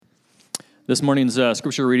This morning's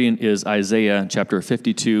scripture reading is Isaiah chapter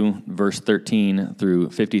 52, verse 13 through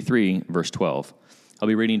 53, verse 12. I'll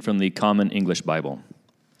be reading from the Common English Bible.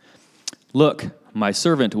 Look, my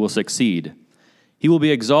servant will succeed. He will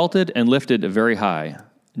be exalted and lifted very high.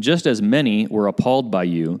 Just as many were appalled by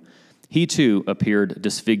you, he too appeared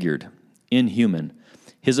disfigured, inhuman,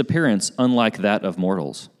 his appearance unlike that of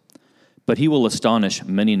mortals. But he will astonish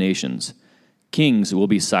many nations. Kings will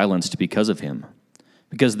be silenced because of him,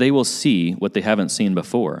 because they will see what they haven't seen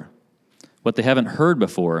before. What they haven't heard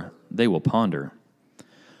before, they will ponder.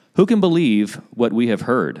 Who can believe what we have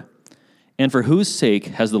heard? And for whose sake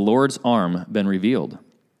has the Lord's arm been revealed?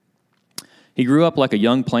 He grew up like a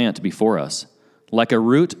young plant before us, like a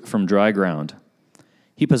root from dry ground.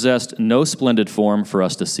 He possessed no splendid form for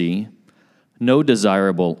us to see, no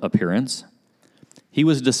desirable appearance. He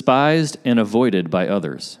was despised and avoided by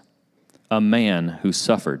others, a man who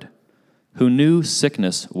suffered, who knew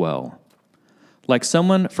sickness well. Like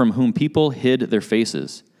someone from whom people hid their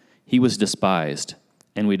faces, he was despised,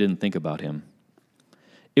 and we didn't think about him.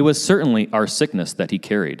 It was certainly our sickness that he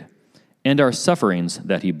carried, and our sufferings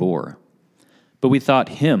that he bore. But we thought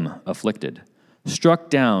him afflicted, struck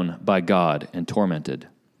down by God and tormented.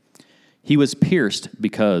 He was pierced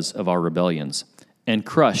because of our rebellions, and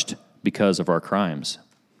crushed because of our crimes.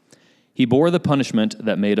 He bore the punishment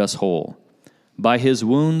that made us whole. By his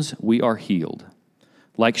wounds we are healed.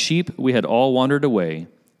 Like sheep we had all wandered away,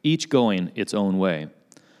 each going its own way.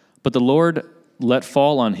 But the Lord let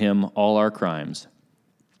fall on him all our crimes.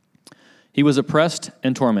 He was oppressed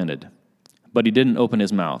and tormented, but he didn't open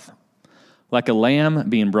his mouth. Like a lamb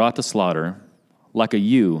being brought to slaughter, like a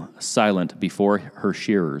ewe silent before her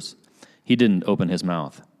shearers, he didn't open his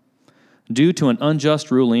mouth. Due to an unjust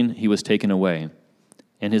ruling, he was taken away.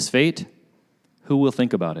 And his fate? Who will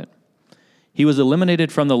think about it? He was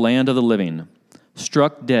eliminated from the land of the living,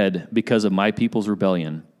 struck dead because of my people's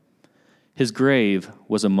rebellion. His grave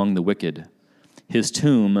was among the wicked, his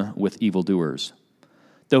tomb with evildoers,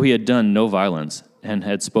 though he had done no violence and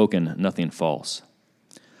had spoken nothing false.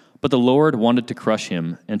 But the Lord wanted to crush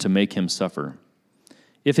him and to make him suffer.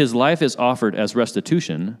 If his life is offered as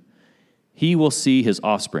restitution, he will see his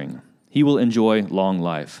offspring. He will enjoy long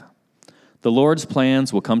life. The Lord's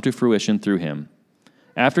plans will come to fruition through him.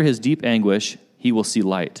 After his deep anguish, he will see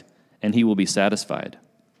light, and he will be satisfied.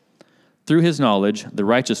 Through his knowledge, the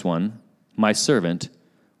righteous one, my servant,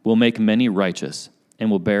 will make many righteous,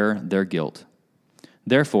 and will bear their guilt.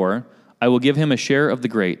 Therefore, I will give him a share of the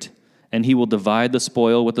great, and he will divide the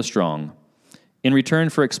spoil with the strong. In return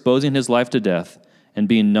for exposing his life to death and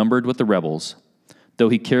being numbered with the rebels, though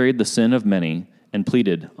he carried the sin of many and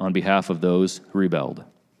pleaded on behalf of those who rebelled.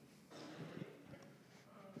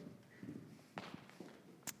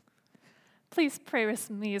 Please pray with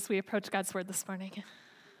me as we approach God's word this morning.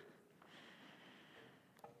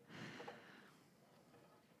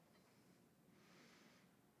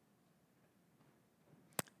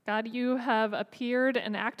 God, you have appeared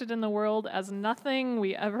and acted in the world as nothing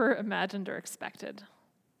we ever imagined or expected.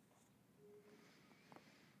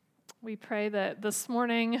 We pray that this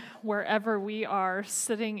morning, wherever we are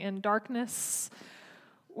sitting in darkness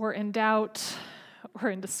or in doubt or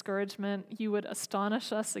in discouragement, you would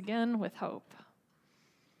astonish us again with hope.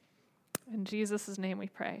 In Jesus' name we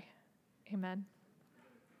pray. Amen.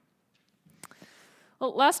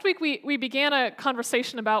 Well, last week we began a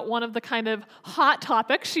conversation about one of the kind of hot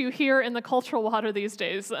topics you hear in the cultural water these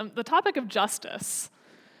days, the topic of justice.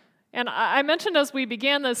 And I mentioned as we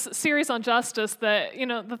began this series on justice that,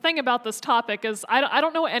 the thing about this topic is I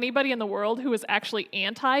don't know anybody in the world who is actually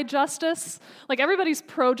anti-justice. Like, everybody's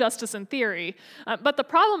pro-justice in theory. But the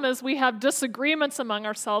problem is we have disagreements among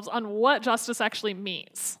ourselves on what justice actually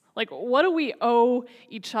means. Like, what do we owe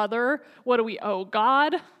each other? What do we owe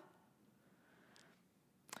God?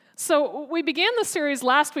 So we began the series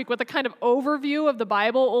last week with a kind of overview of the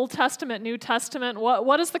Bible, Old Testament, New Testament.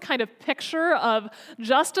 What is the kind of picture of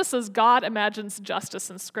justice as God imagines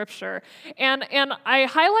justice in Scripture? And I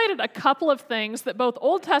highlighted a couple of things that both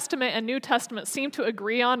Old Testament and New Testament seem to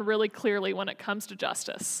agree on really clearly when it comes to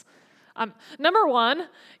justice. Number one,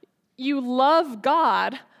 you love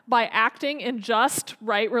God by acting in just,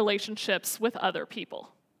 right relationships with other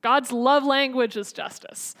people. God's love language is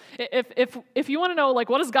justice. If you want to know,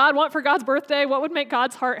 what does God want for God's birthday? What would make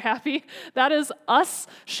God's heart happy? That is us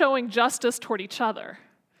showing justice toward each other.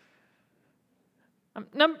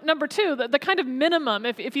 Number two, the kind of minimum,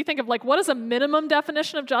 if you think of what is a minimum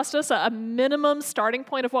definition of justice, a minimum starting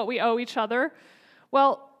point of what we owe each other?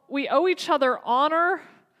 Well, we owe each other honor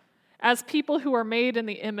as people who are made in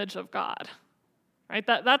the image of God. Right?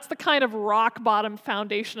 That's the kind of rock bottom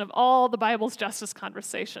foundation of all the Bible's justice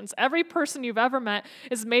conversations. Every person you've ever met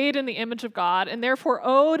is made in the image of God and therefore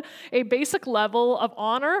owed a basic level of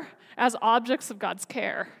honor as objects of God's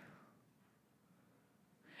care.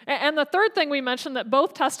 And the third thing we mentioned that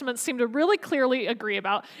both testaments seem to really clearly agree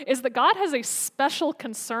about is that God has a special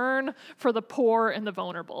concern for the poor and the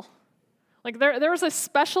vulnerable. Like there's a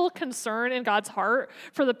special concern in God's heart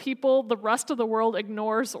for the people the rest of the world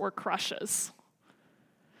ignores or crushes.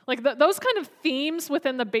 Like those kind of themes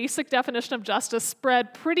within the basic definition of justice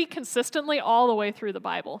spread pretty consistently all the way through the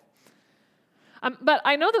Bible. But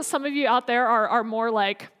I know that some of you out there are more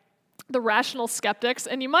like the rational skeptics,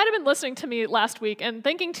 and you might have been listening to me last week and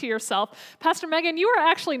thinking to yourself, Pastor Megan, you are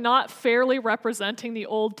actually not fairly representing the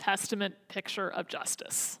Old Testament picture of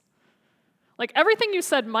justice. Like everything you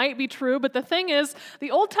said might be true, but the thing is,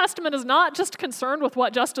 the Old Testament is not just concerned with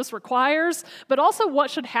what justice requires, but also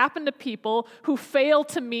what should happen to people who fail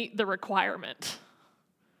to meet the requirement.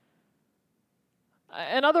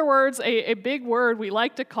 In other words, a big word we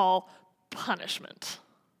like to call punishment.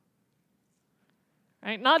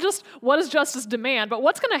 Right? Not just what does justice demand, but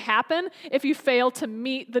what's going to happen if you fail to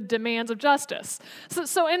meet the demands of justice.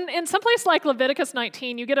 So in some place like Leviticus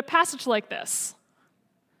 19, you get a passage like this.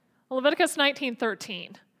 Leviticus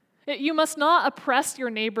 19:13. You must not oppress your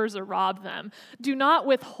neighbors or rob them. Do not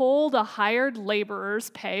withhold a hired laborer's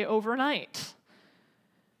pay overnight.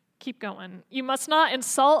 Keep going. You must not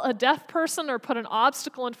insult a deaf person or put an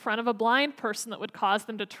obstacle in front of a blind person that would cause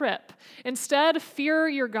them to trip. Instead, fear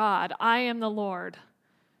your God. I am the Lord.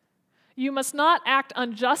 You must not act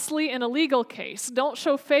unjustly in a legal case. Don't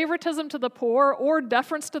show favoritism to the poor or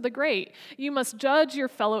deference to the great. You must judge your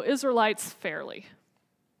fellow Israelites fairly.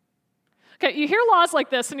 Okay, you hear laws like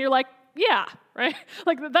this and you're like, yeah, right?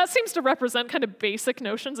 Like that seems to represent kind of basic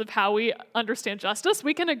notions of how we understand justice.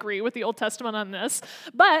 We can agree with the Old Testament on this.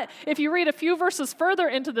 But if you read a few verses further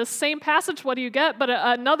into this same passage, what do you get? But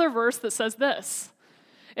another verse that says this.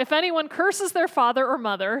 If anyone curses their father or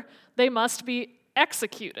mother, they must be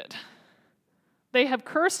executed. They have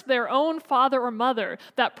cursed their own father or mother.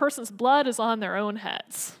 That person's blood is on their own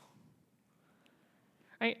heads.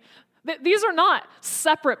 Right? These are not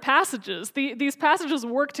separate passages. These passages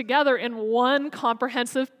work together in one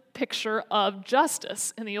comprehensive picture of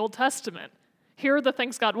justice in the Old Testament. Here are the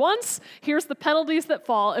things God wants. Here's the penalties that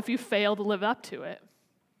fall if you fail to live up to it.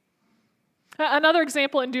 Another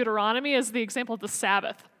example in Deuteronomy is the example of the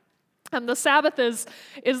Sabbath. And the Sabbath is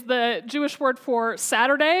the Jewish word for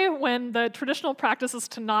Saturday, when the traditional practice is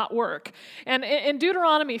to not work. And in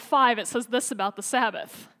Deuteronomy 5, it says this about the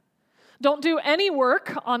Sabbath. Don't do any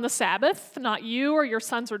work on the Sabbath, not you or your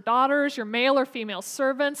sons or daughters, your male or female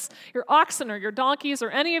servants, your oxen or your donkeys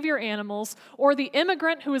or any of your animals, or the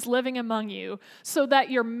immigrant who is living among you, so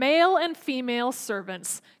that your male and female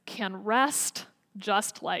servants can rest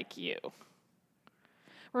just like you.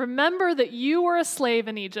 Remember that you were a slave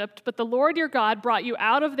in Egypt, but the Lord your God brought you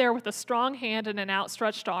out of there with a strong hand and an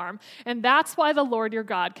outstretched arm, and that's why the Lord your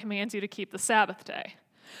God commands you to keep the Sabbath day.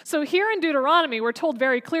 So here in Deuteronomy, we're told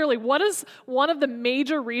very clearly what is one of the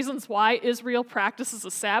major reasons why Israel practices a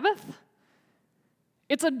Sabbath?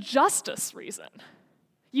 It's a justice reason.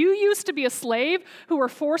 You used to be a slave who were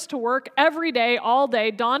forced to work every day, all day,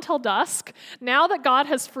 dawn till dusk. Now that God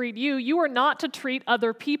has freed you, you are not to treat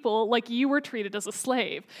other people like you were treated as a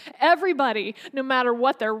slave. Everybody, no matter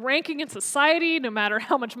what their ranking in society, no matter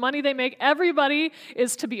how much money they make, everybody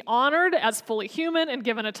is to be honored as fully human and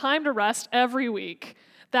given a time to rest every week.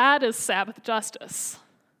 That is Sabbath justice.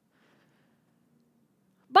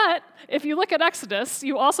 But if you look at Exodus,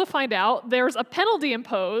 you also find out there's a penalty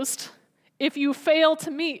imposed if you fail to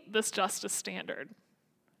meet this justice standard.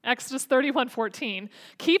 Exodus 31:14,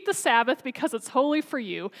 keep the Sabbath because it's holy for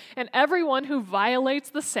you, and everyone who violates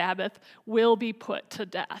the Sabbath will be put to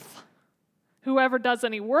death. Whoever does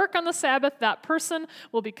any work on the Sabbath, that person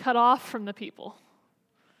will be cut off from the people.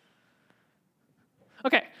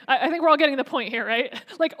 Okay, I think we're all getting the point here, right?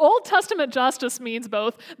 Like Old Testament justice means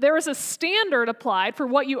both there is a standard applied for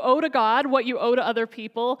what you owe to God, what you owe to other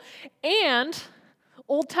people, and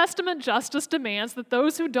Old Testament justice demands that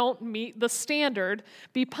those who don't meet the standard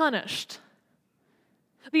be punished.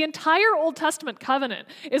 The entire Old Testament covenant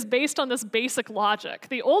is based on this basic logic.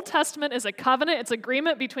 The Old Testament is a covenant, it's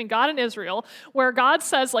agreement between God and Israel, where God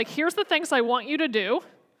says, like, here's the things I want you to do.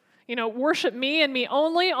 You know, worship me and me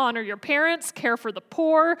only, honor your parents, care for the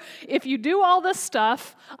poor. If you do all this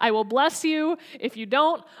stuff, I will bless you. If you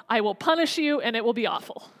don't, I will punish you, and it will be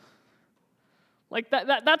awful. Like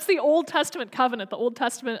that's the Old Testament covenant, the Old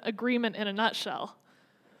Testament agreement in a nutshell.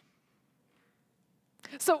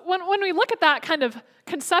 So when we look at that kind of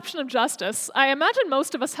conception of justice, I imagine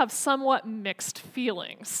most of us have somewhat mixed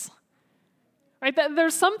feelings. Right?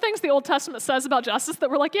 There's some things the Old Testament says about justice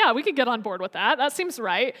that we're like, yeah, we could get on board with that. That seems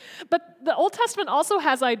right. But the Old Testament also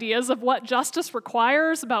has ideas of what justice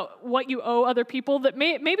requires, about what you owe other people, that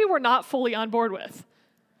maybe we're not fully on board with.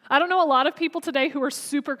 I don't know a lot of people today who are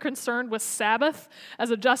super concerned with Sabbath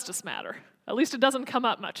as a justice matter. At least it doesn't come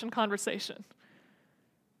up much in conversation.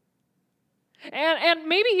 And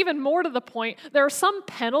maybe even more to the point, there are some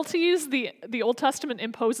penalties the Old Testament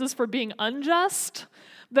imposes for being unjust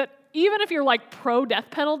that even if you're like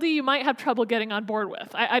pro-death penalty, you might have trouble getting on board with.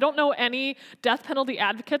 I don't know any death penalty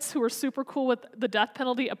advocates who are super cool with the death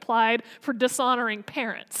penalty applied for dishonoring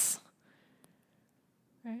parents.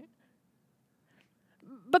 Right?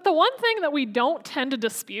 But the one thing that we don't tend to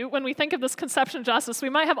dispute when we think of this conception of justice, we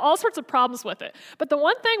might have all sorts of problems with it, but the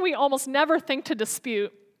one thing we almost never think to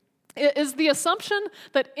dispute is the assumption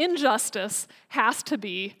that injustice has to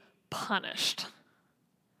be punished.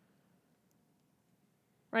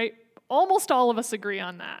 Right? Almost all of us agree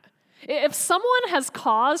on that. If someone has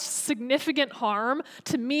caused significant harm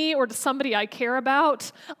to me or to somebody I care about,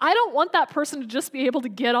 I don't want that person to just be able to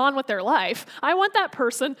get on with their life. I want that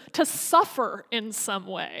person to suffer in some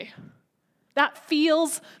way. That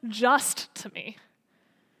feels just to me.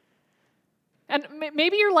 And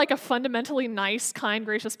maybe you're like a fundamentally nice, kind,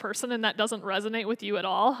 gracious person and that doesn't resonate with you at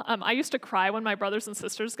all. I used to cry when my brothers and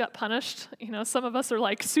sisters got punished. You know, some of us are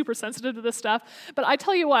like super sensitive to this stuff. But I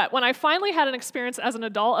tell you what, when I finally had an experience as an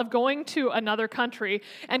adult of going to another country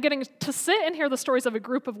and getting to sit and hear the stories of a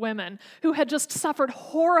group of women who had just suffered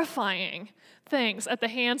horrifying things at the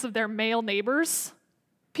hands of their male neighbors,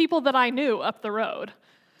 people that I knew up the road.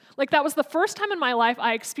 Like, that was the first time in my life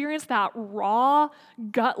I experienced that raw,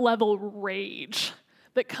 gut-level rage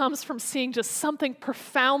that comes from seeing just something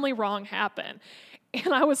profoundly wrong happen.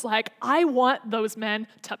 And I was like, I want those men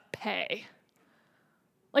to pay.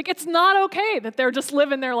 Like, it's not okay that they're just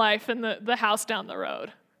living their life in the house down the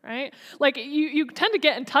road, right? Like, you tend to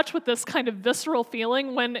get in touch with this kind of visceral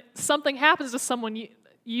feeling when something happens to someone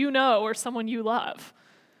you know or someone you love.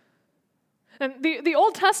 And the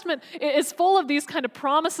Old Testament is full of these kind of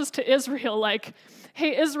promises to Israel, like,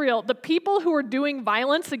 hey, Israel, the people who are doing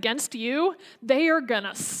violence against you, they are going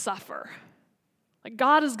to suffer. Like,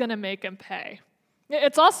 God is going to make them pay.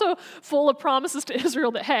 It's also full of promises to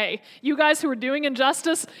Israel that, hey, you guys who are doing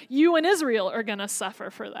injustice, you and Israel are going to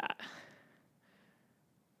suffer for that.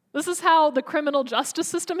 This is how the criminal justice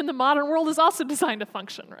system in the modern world is also designed to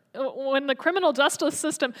function. When the criminal justice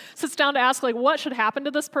system sits down to ask, like, what should happen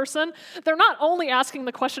to this person, they're not only asking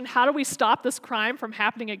the question, how do we stop this crime from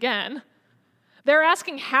happening again? They're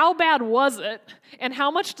asking, how bad was it, and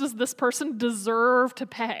how much does this person deserve to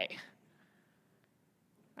pay?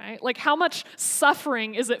 Right? Like, how much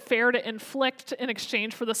suffering is it fair to inflict in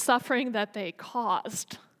exchange for the suffering that they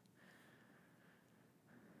caused?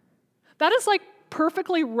 That is like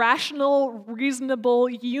perfectly rational, reasonable,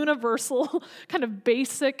 universal, kind of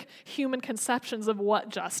basic human conceptions of what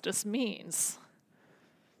justice means.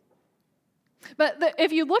 But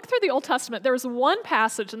if you look through the Old Testament, there's one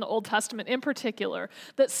passage in the Old Testament in particular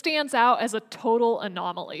that stands out as a total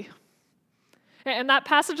anomaly. And that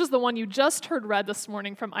passage is the one you just heard read this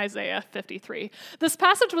morning from Isaiah 53. This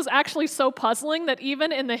passage was actually so puzzling that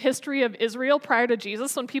even in the history of Israel prior to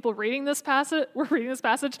Jesus, when people were reading this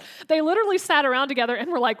passage, they literally sat around together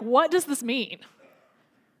and were like, what does this mean?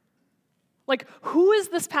 Like, who is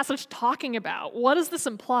this passage talking about? What does this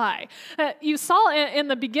imply? You saw in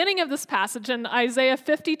the beginning of this passage in Isaiah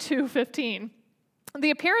 52:15, the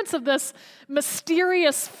appearance of this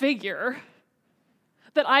mysterious figure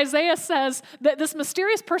that Isaiah says that this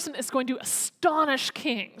mysterious person is going to astonish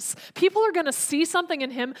kings. People are going to see something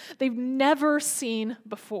in him they've never seen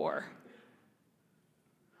before.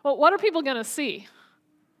 Well, what are people going to see?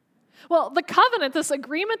 Well, the covenant, this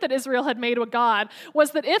agreement that Israel had made with God,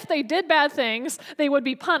 was that if they did bad things, they would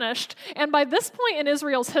be punished. And by this point in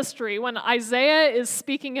Israel's history, when Isaiah is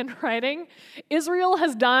speaking and writing, Israel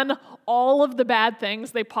has done all of the bad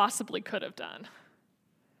things they possibly could have done.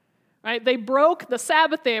 Right? They broke the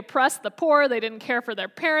Sabbath, they oppressed the poor, they didn't care for their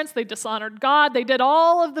parents, they dishonored God, they did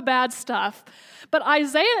all of the bad stuff. But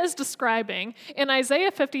Isaiah is describing, in Isaiah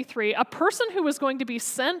 53, a person who is going to be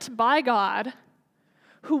sent by God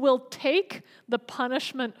who will take the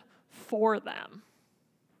punishment for them.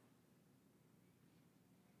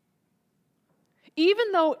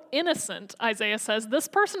 Even though innocent, Isaiah says, this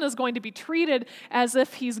person is going to be treated as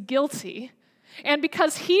if he's guilty. And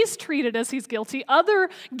because he's treated as he's guilty, other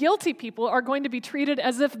guilty people are going to be treated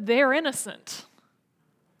as if they're innocent.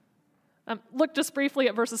 Look just briefly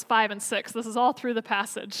at verses 5 and 6. This is all through the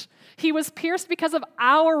passage. He was pierced because of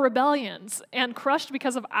our rebellions and crushed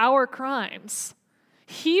because of our crimes.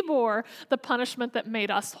 He bore the punishment that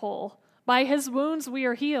made us whole. By his wounds we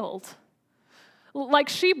are healed. Like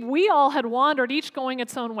sheep, we all had wandered, each going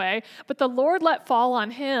its own way, but the Lord let fall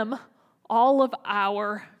on him all of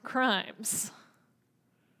our crimes.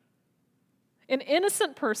 An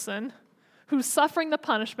innocent person who's suffering the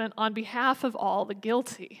punishment on behalf of all the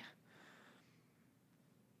guilty.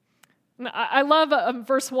 I love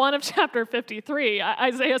verse 1 of chapter 53.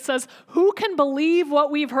 Isaiah says, who can believe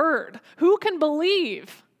what we've heard? Who can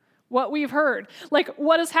believe what we've heard? Like,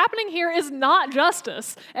 what is happening here is not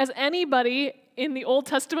justice, as anybody in the Old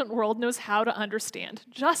Testament world knows how to understand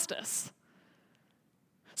justice.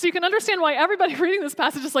 So you can understand why everybody reading this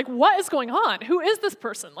passage is like, what is going on? Who is this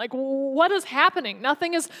person? Like, what is happening?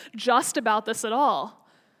 Nothing is just about this at all.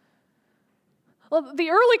 Well, the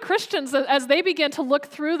early Christians, as they began to look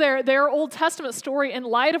through their Old Testament story in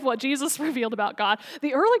light of what Jesus revealed about God,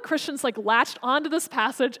 the early Christians latched onto this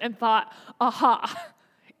passage and thought, aha,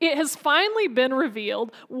 it has finally been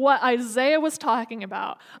revealed what Isaiah was talking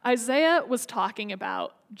about. Isaiah was talking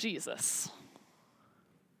about Jesus.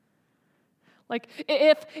 Like,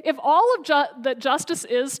 if all of that justice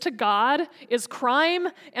is to God is crime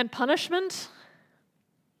and punishment,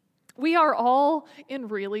 we are all in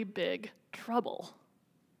really big trouble.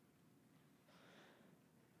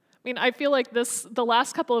 I mean, I feel like the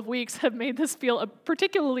last couple of weeks have made this feel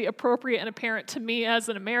particularly appropriate and apparent to me as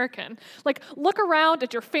an American. Like, look around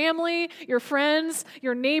at your family, your friends,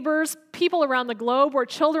 your neighbors, people around the globe where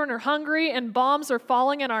children are hungry and bombs are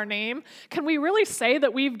falling in our name. Can we really say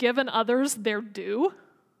that we've given others their due?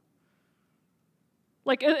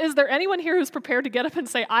 Like, is there anyone here who's prepared to get up and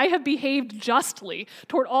say, I have behaved justly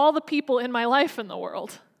toward all the people in my life in the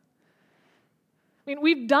world? I mean,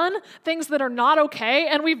 we've done things that are not okay,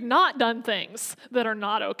 and we've not done things that are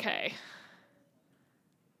not okay.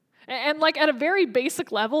 And like at a very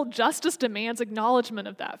basic level, justice demands acknowledgement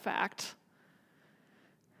of that fact.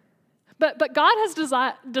 But God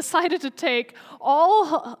has decided to take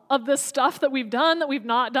all of this stuff that we've done, that we've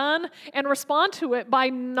not done, and respond to it by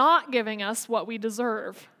not giving us what we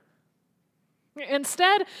deserve.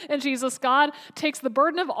 Instead, in Jesus, God takes the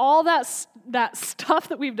burden of all that stuff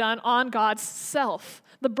that we've done on God's self,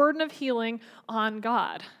 the burden of healing on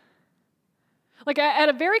God. Like at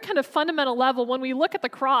a very kind of fundamental level, when we look at the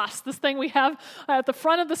cross, this thing we have at the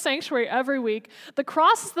front of the sanctuary every week, the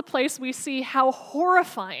cross is the place we see how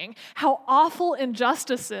horrifying, how awful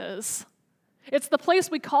injustice is. It's the place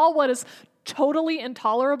we call what is totally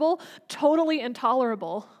intolerable.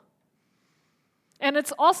 And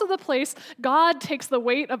it's also the place God takes the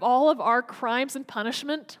weight of all of our crimes and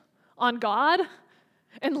punishment on God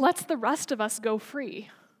and lets the rest of us go free.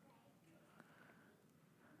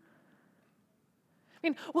 I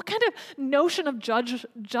mean, what kind of notion of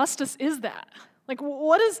justice is that? Like,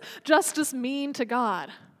 what does justice mean to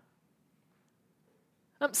God?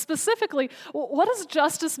 Specifically, what does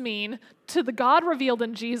justice mean to the God revealed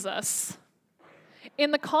in Jesus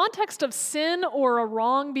in the context of sin or a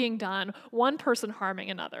wrong being done, one person harming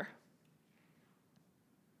another?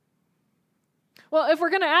 Well, if we're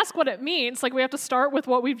going to ask what it means, like we have to start with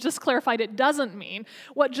what we've just clarified it doesn't mean.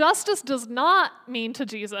 What justice does not mean to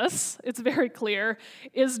Jesus, it's very clear,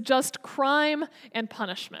 is just crime and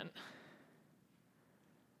punishment.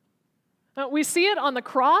 We see it on the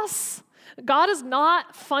cross. God is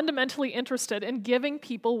not fundamentally interested in giving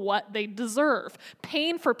people what they deserve.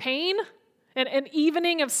 Pain for pain, and an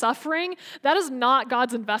evening of suffering, that is not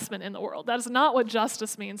God's investment in the world. That is not what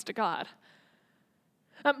justice means to God.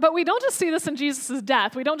 But we don't just see this in Jesus'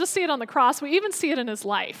 death. We don't just see it on the cross. We even see it in his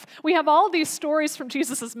life. We have all of these stories from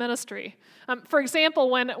Jesus' ministry. For example,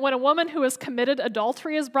 when a woman who has committed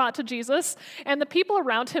adultery is brought to Jesus, and the people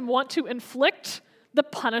around him want to inflict the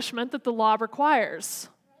punishment that the law requires,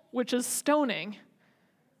 which is stoning.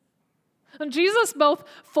 And Jesus both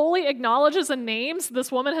fully acknowledges and names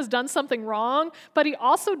this woman has done something wrong, but he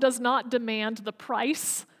also does not demand the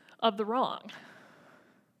price of the wrong.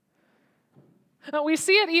 We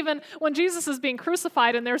see it even when Jesus is being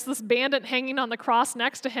crucified and there's this bandit hanging on the cross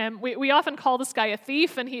next to him. We often call this guy a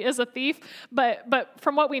thief, and he is a thief, but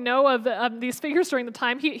from what we know of these figures during the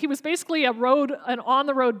time, he was basically an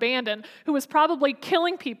on-the-road bandit who was probably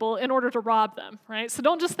killing people in order to rob them, right? So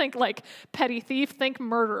don't just think like petty thief, think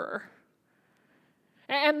murderer.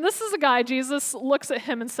 And this is a guy, Jesus looks at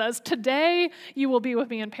him and says, "Today you will be with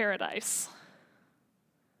me in paradise."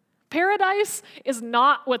 Paradise is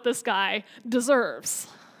not what this guy deserves.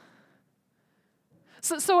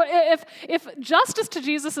 So if justice to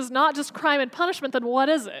Jesus is not just crime and punishment, then what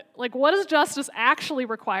is it? Like, what does justice actually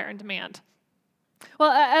require and demand?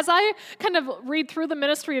 Well, as I kind of read through the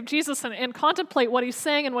ministry of Jesus and contemplate what he's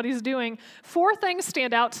saying and what he's doing, 4 things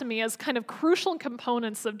stand out to me as kind of crucial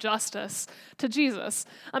components of justice to Jesus.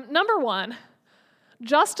 Number 1,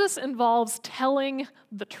 justice involves telling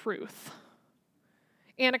the truth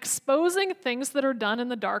and exposing things that are done in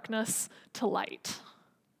the darkness to light.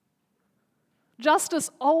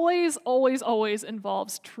 Justice always, always, always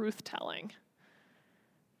involves truth-telling.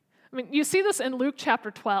 I mean, you see this in Luke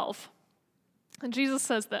chapter 12. And Jesus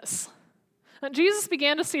says this. And Jesus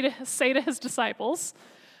began to say to his disciples,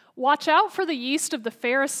 "Watch out for the yeast of the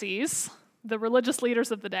Pharisees," the religious leaders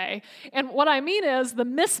of the day. And what I mean is the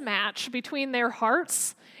mismatch between their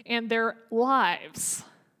hearts and their lives.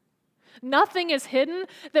 Nothing is hidden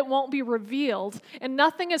that won't be revealed, and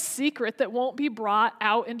nothing is secret that won't be brought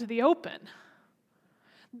out into the open.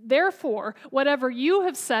 Therefore, whatever you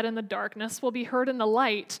have said in the darkness will be heard in the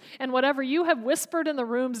light, and whatever you have whispered in the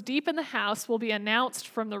rooms deep in the house will be announced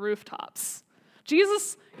from the rooftops.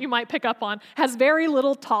 Jesus, you might pick up on, has very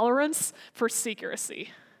little tolerance for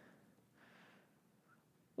secrecy.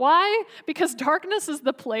 Why? Because darkness is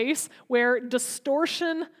the place where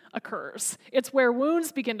distortion occurs. It's where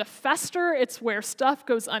wounds begin to fester. It's where stuff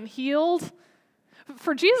goes unhealed.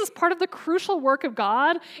 For Jesus, part of the crucial work of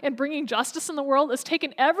God in bringing justice in the world is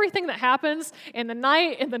taking everything that happens in the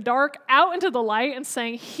night, in the dark, out into the light and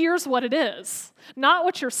saying, here's what it is. Not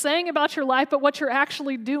what you're saying about your life, but what you're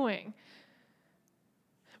actually doing.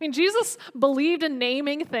 I mean, Jesus believed in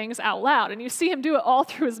naming things out loud, and you see him do it all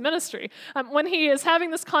through his ministry. When he is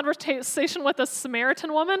having this conversation with a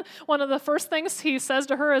Samaritan woman, one of the first things he says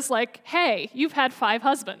to her is like, hey, you've had 5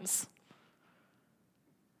 husbands.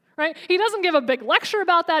 Right? He doesn't give a big lecture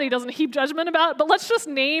about that. He doesn't heap judgment about it, but let's just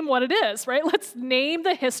name what it is, right? Let's name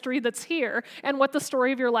the history that's here and what the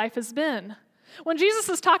story of your life has been. When Jesus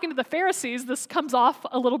is talking to the Pharisees, this comes off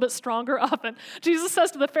a little bit stronger often. Jesus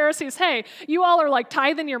says to the Pharisees, hey, you all are like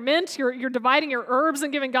tithing your mint, you're dividing your herbs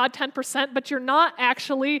and giving God 10%, but you're not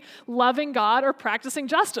actually loving God or practicing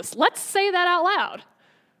justice. Let's say that out loud.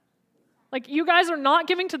 Like, you guys are not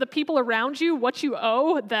giving to the people around you what you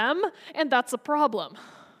owe them, and that's a problem.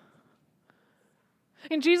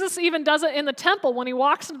 And Jesus even does it in the temple when he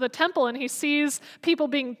walks into the temple and he sees people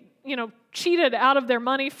being, cheated out of their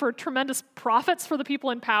money for tremendous profits for the people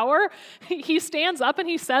in power. He stands up and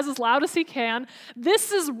he says as loud as he can,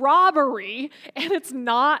 this is robbery and it's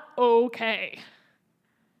not okay.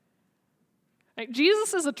 Right?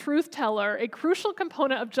 Jesus is a truth teller, a crucial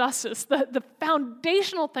component of justice. The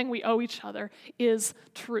foundational thing we owe each other is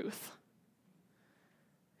truth.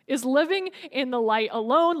 Is living in the light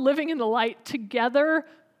alone, living in the light together.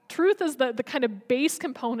 Truth is the kind of base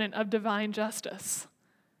component of divine justice.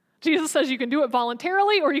 Jesus says you can do it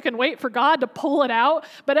voluntarily or you can wait for God to pull it out,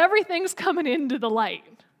 but everything's coming into the light,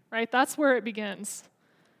 right? That's where it begins.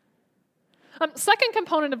 Second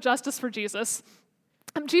component of justice for Jesus,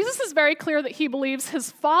 Jesus is very clear that he believes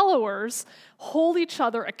his followers hold each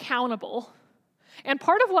other accountable. And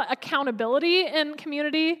part of what accountability in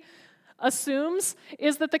community assumes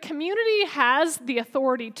is that the community has the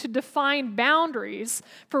authority to define boundaries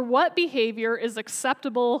for what behavior is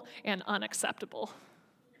acceptable and unacceptable.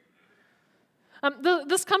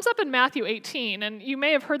 This comes up in Matthew 18, and you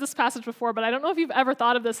may have heard this passage before, but I don't know if you've ever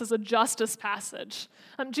thought of this as a justice passage.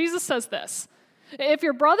 Jesus says this, if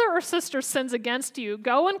your brother or sister sins against you,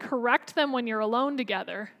 go and correct them when you're alone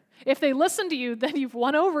together. If they listen to you, then you've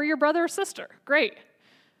won over your brother or sister. Great.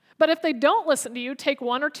 But if they don't listen to you, take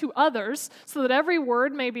 1 or 2 others, so that every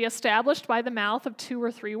word may be established by the mouth of 2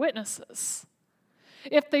 or 3 witnesses.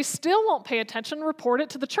 If they still won't pay attention, report it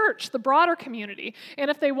to the church, the broader community. And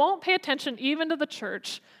if they won't pay attention even to the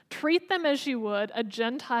church, treat them as you would a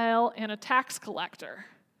Gentile and a tax collector.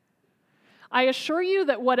 I assure you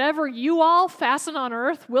that whatever you all fasten on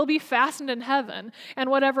earth will be fastened in heaven, and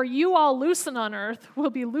whatever you all loosen on earth will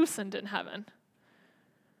be loosened in heaven.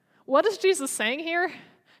 What is Jesus saying here?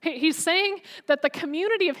 He's saying that the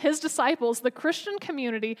community of his disciples, the Christian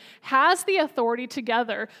community, has the authority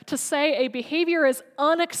together to say a behavior is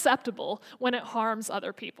unacceptable when it harms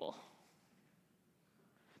other people.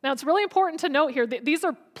 Now, it's really important to note here that these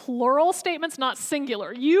are plural statements, not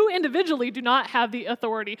singular. You individually do not have the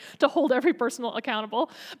authority to hold every person accountable,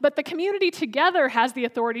 but the community together has the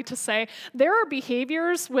authority to say there are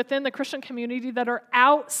behaviors within the Christian community that are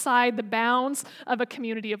outside the bounds of a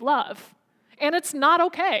community of love. And it's not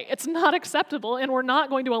okay. It's not acceptable, and we're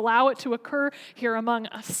not going to allow it to occur here among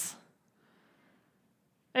us.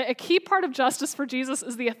 A key part of justice for Jesus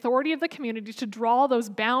is the authority of the community to draw those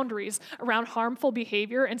boundaries around harmful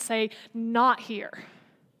behavior and say, not here.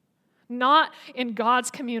 Not in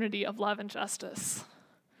God's community of love and justice.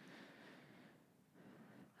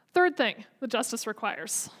 Third thing that justice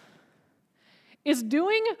requires is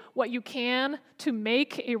doing what you can to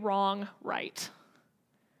make a wrong right.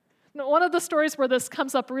 Now, one of the stories where this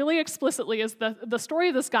comes up really explicitly is the story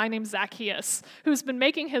of this guy named Zacchaeus, who's been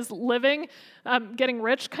making his living, getting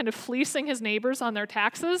rich, kind of fleecing his neighbors on their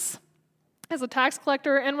taxes as a tax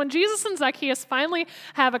collector. And when Jesus and Zacchaeus finally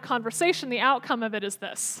have a conversation, the outcome of it is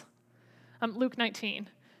this. Luke 19.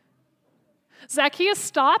 Zacchaeus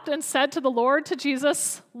stopped and said to the Lord, to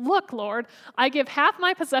Jesus, "Look, Lord, I give half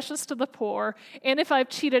my possessions to the poor, and if I've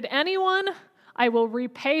cheated anyone, I will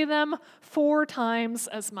repay them 4 times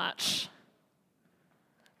as much."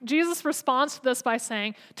 Jesus responds to this by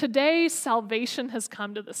saying, "Today salvation has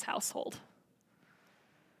come to this household."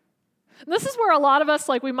 And this is where a lot of us,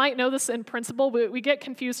 we might know this in principle, we get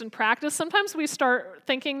confused in practice. Sometimes we start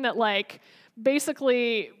thinking that,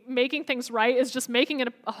 basically making things right is just making an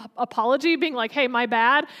apology, being like, "Hey, my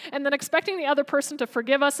bad," and then expecting the other person to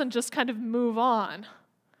forgive us and just kind of move on.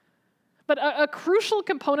 But a crucial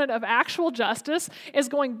component of actual justice is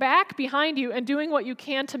going back behind you and doing what you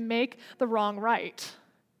can to make the wrong right.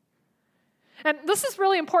 And this is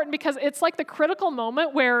really important because it's like the critical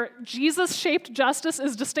moment where Jesus-shaped justice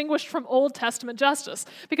is distinguished from Old Testament justice.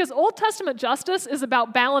 Because Old Testament justice is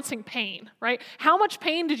about balancing pain, right? How much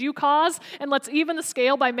pain did you cause? And let's even the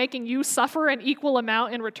scale by making you suffer an equal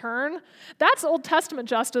amount in return. That's Old Testament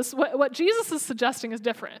justice. What Jesus is suggesting is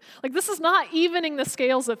different. This is not evening the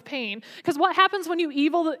scales of pain. Because what happens when you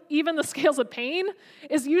even the scales of pain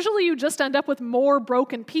is usually you just end up with more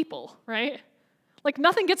broken people, right?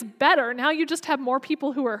 Nothing gets better. Now you just have more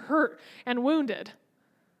people who are hurt and wounded.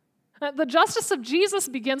 The justice of Jesus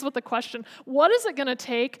begins with the question, what is it going to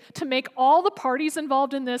take to make all the parties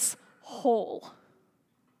involved in this whole?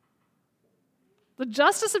 The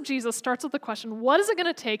justice of Jesus starts with the question, what is it going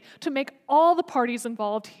to take to make all the parties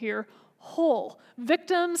involved here whole?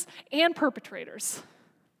 Victims and perpetrators.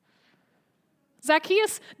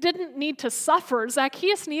 Zacchaeus didn't need to suffer.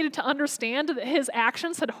 Zacchaeus needed to understand that his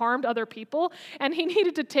actions had harmed other people, and he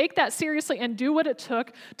needed to take that seriously and do what it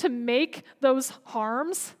took to make those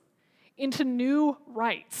harms into new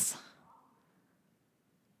rights.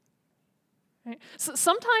 Right? So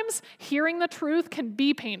sometimes hearing the truth can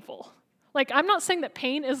be painful. I'm not saying that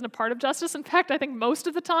pain isn't a part of justice. In fact, I think most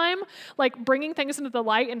of the time, bringing things into the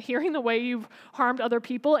light and hearing the way you've harmed other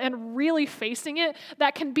people and really facing it,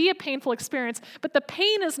 that can be a painful experience. But the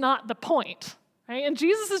pain is not the point, right? In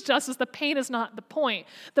Jesus' justice, the pain is not the point.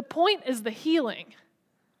 The point is the healing.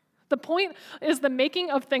 The point is the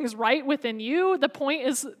making of things right within you. The point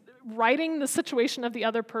is righting the situation of the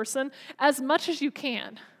other person as much as you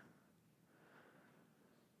can.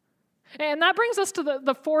 And that brings us to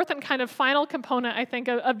the fourth and kind of final component, I think,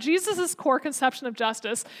 of Jesus' core conception of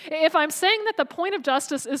justice. If I'm saying that the point of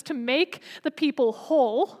justice is to make the people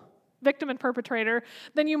whole, victim and perpetrator,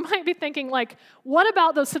 then you might be thinking, what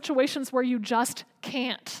about those situations where you just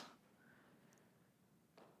can't?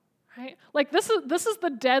 Right? This is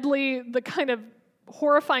the kind of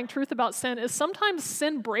horrifying truth about sin, is sometimes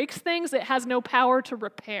sin breaks things it has no power to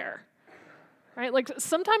repair. Right?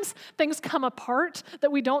 Sometimes things come apart that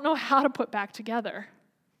we don't know how to put back together.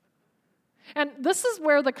 And this is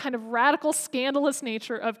where the kind of radical, scandalous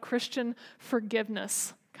nature of Christian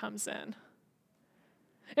forgiveness comes in.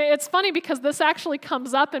 It's funny because this actually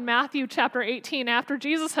comes up in Matthew chapter 18 after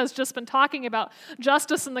Jesus has just been talking about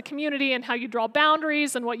justice in the community and how you draw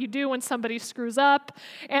boundaries and what you do when somebody screws up.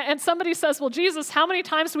 And somebody says, "Well, Jesus, how many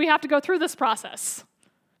times do we have to go through this process?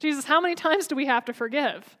 Jesus, how many times do we have to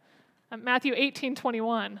forgive?" Matthew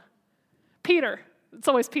 18:21. Peter, it's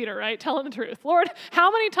always Peter, right? Telling the truth. "Lord,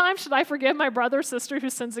 how many times should I forgive my brother or sister who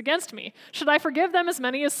sins against me? Should I forgive them as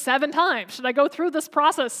many as 7 times? Should I go through this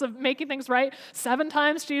process of making things right 7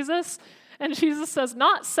 times, Jesus?" And Jesus says,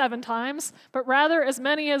 not 7 times, but rather as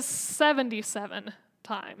many as 77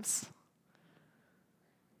 times.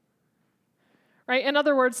 Right? In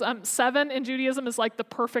other words, 7 in Judaism is the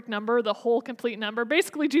perfect number, the whole complete number.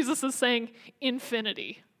 Basically, Jesus is saying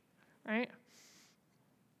infinity. Right?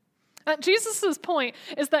 Jesus' point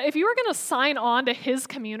is that if you are going to sign on to his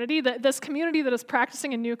community, this community that is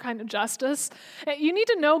practicing a new kind of justice, you need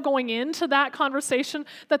to know going into that conversation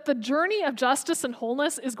that the journey of justice and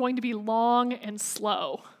wholeness is going to be long and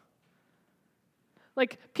slow.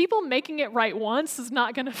 People making it right once is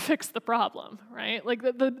not going to fix the problem, right?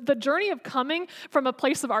 The journey of coming from a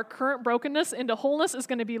place of our current brokenness into wholeness is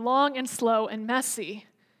going to be long and slow and messy.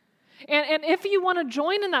 And if you want to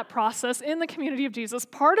join in that process in the community of Jesus,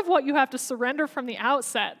 part of what you have to surrender from the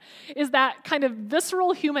outset is that kind of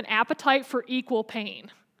visceral human appetite for equal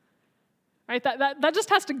pain. Right? That just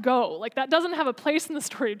has to go. Like, that doesn't have a place in the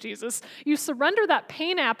story of Jesus. You surrender that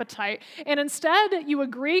pain appetite, and instead you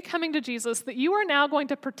agree, coming to Jesus, that you are now going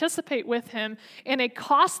to participate with him in a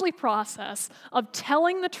costly process of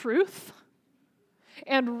telling the truth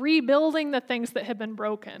and rebuilding the things that have been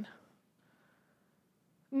broken.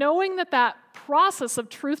 Knowing that that process of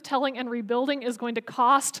truth-telling and rebuilding is going to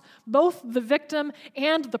cost both the victim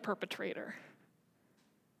and the perpetrator.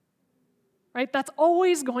 Right? That's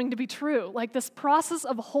always going to be true. Like, this process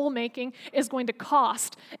of whole making is going to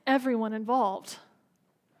cost everyone involved.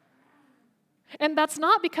 And that's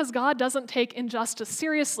not because God doesn't take injustice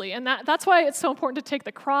seriously. And that's why it's so important to take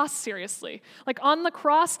the cross seriously. Like, on the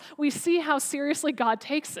cross, we see how seriously God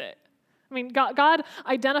takes it. I mean, God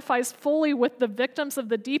identifies fully with the victims of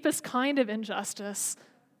the deepest kind of injustice.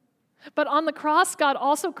 But on the cross, God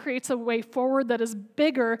also creates a way forward that is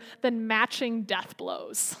bigger than matching death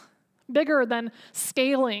blows, bigger than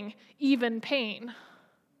scaling even pain.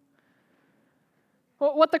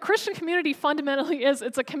 What the Christian community fundamentally is,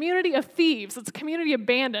 it's a community of thieves, it's a community of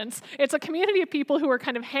bandits, it's a community of people who are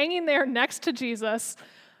kind of hanging there next to Jesus,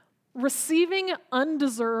 receiving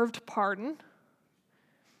undeserved pardon,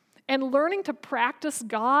 and learning to practice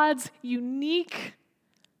God's unique,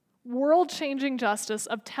 world-changing justice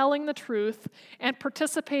of telling the truth and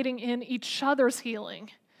participating in each other's healing,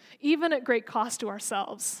 even at great cost to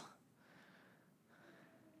ourselves.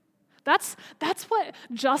 That's what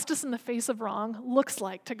justice in the face of wrong looks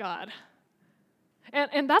like to God.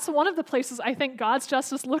 And that's one of the places I think God's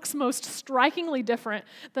justice looks most strikingly different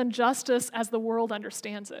than justice as the world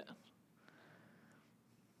understands it.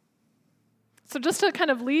 So just to kind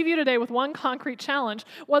of leave you today with one concrete challenge,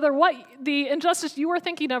 whether what the injustice you are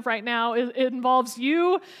thinking of right now it involves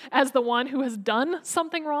you as the one who has done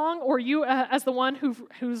something wrong, or you as the one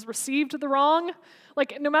who's received the wrong,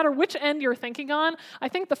 like, no matter which end you're thinking on, I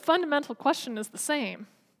think the fundamental question is the same.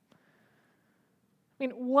 I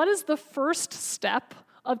mean, what is the first step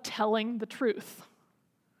of telling the truth?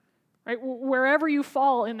 Right? Wherever you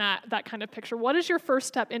fall in that kind of picture, what is your first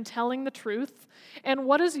step in telling the truth? And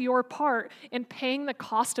what is your part in paying the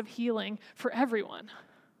cost of healing for everyone?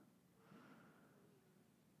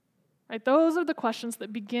 Right? Those are the questions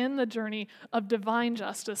that begin the journey of divine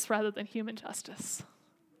justice rather than human justice.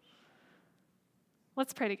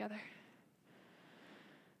 Let's pray together.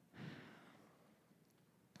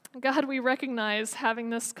 God, we recognize having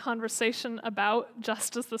this conversation about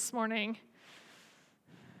justice this morning,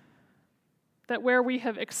 that where we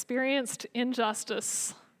have experienced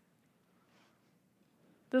injustice,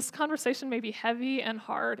 this conversation may be heavy and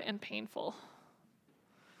hard and painful.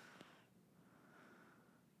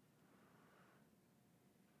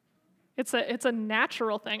 It's a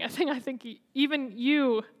natural thing. I think even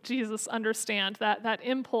you, Jesus, understand that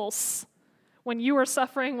impulse when you are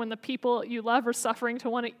suffering, when the people you love are suffering,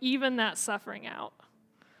 to want to even that suffering out.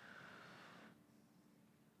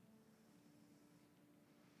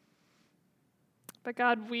 But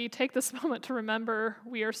God, we take this moment to remember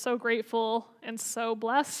we are so grateful and so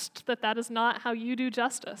blessed that is not how you do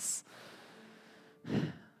justice.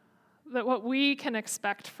 That what we can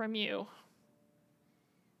expect from you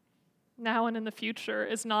now and in the future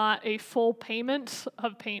is not a full payment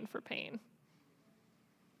of pain for pain.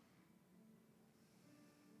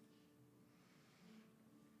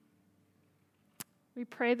 We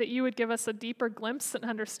pray that you would give us a deeper glimpse and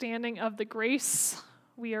understanding of the grace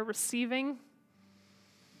we are receiving,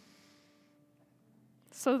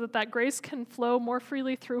 so that grace can flow more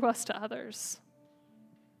freely through us to others.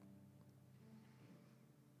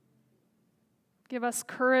 Give us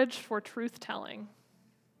courage for truth-telling.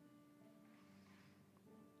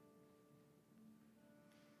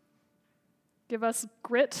 Give us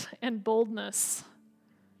grit and boldness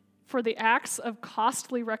for the acts of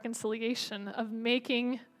costly reconciliation, of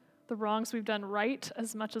making the wrongs we've done right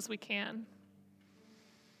as much as we can.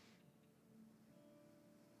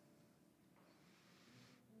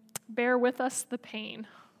 Bear with us the pain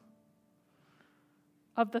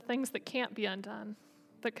of the things that can't be undone,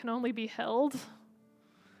 that can only be held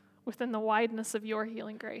within the wideness of your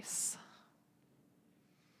healing grace.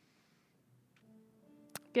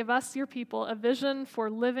 Give us, your people, a vision for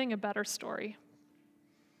living a better story,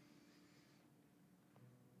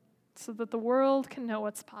 so that the world can know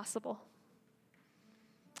what's possible.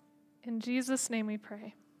 In Jesus' name we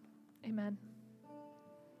pray. Amen.